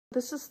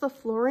This is the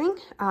flooring.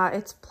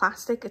 It's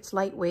plastic, it's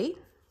lightweight.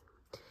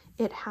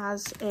 It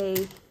has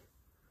a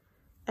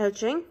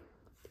edging,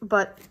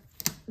 but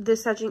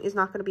this edging is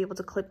not going to be able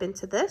to clip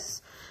into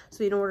this.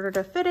 So in order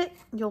to fit it,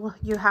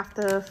 you have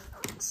to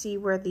see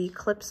where the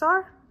clips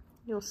are.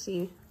 You'll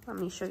see, let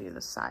me show you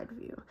the side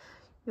view.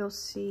 You'll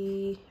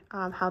see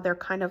how they're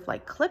kind of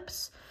like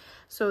clips.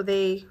 So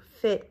they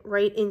fit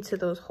right into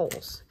those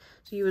holes.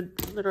 So you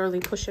would literally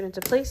push it into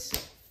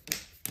place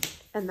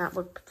and that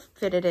would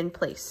fit it in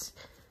place.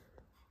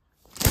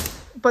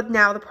 But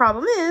now the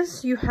problem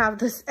is you have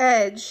this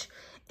edge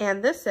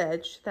and this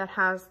edge that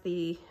has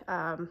the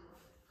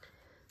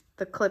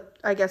clip,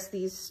 I guess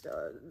these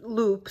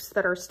loops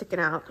that are sticking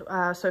out.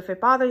 So if it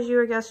bothers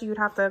you, I guess you'd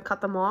have to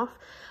cut them off.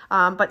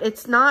 But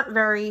it's not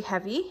very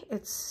heavy.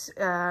 It's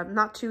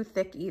not too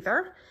thick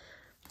either.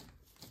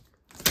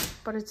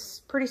 But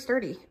it's pretty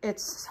sturdy.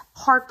 It's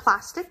hard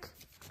plastic.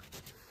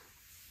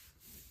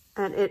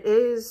 And it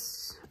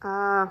is,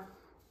 I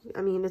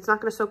mean, it's not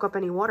going to soak up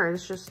any water.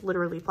 It's just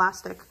literally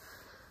plastic.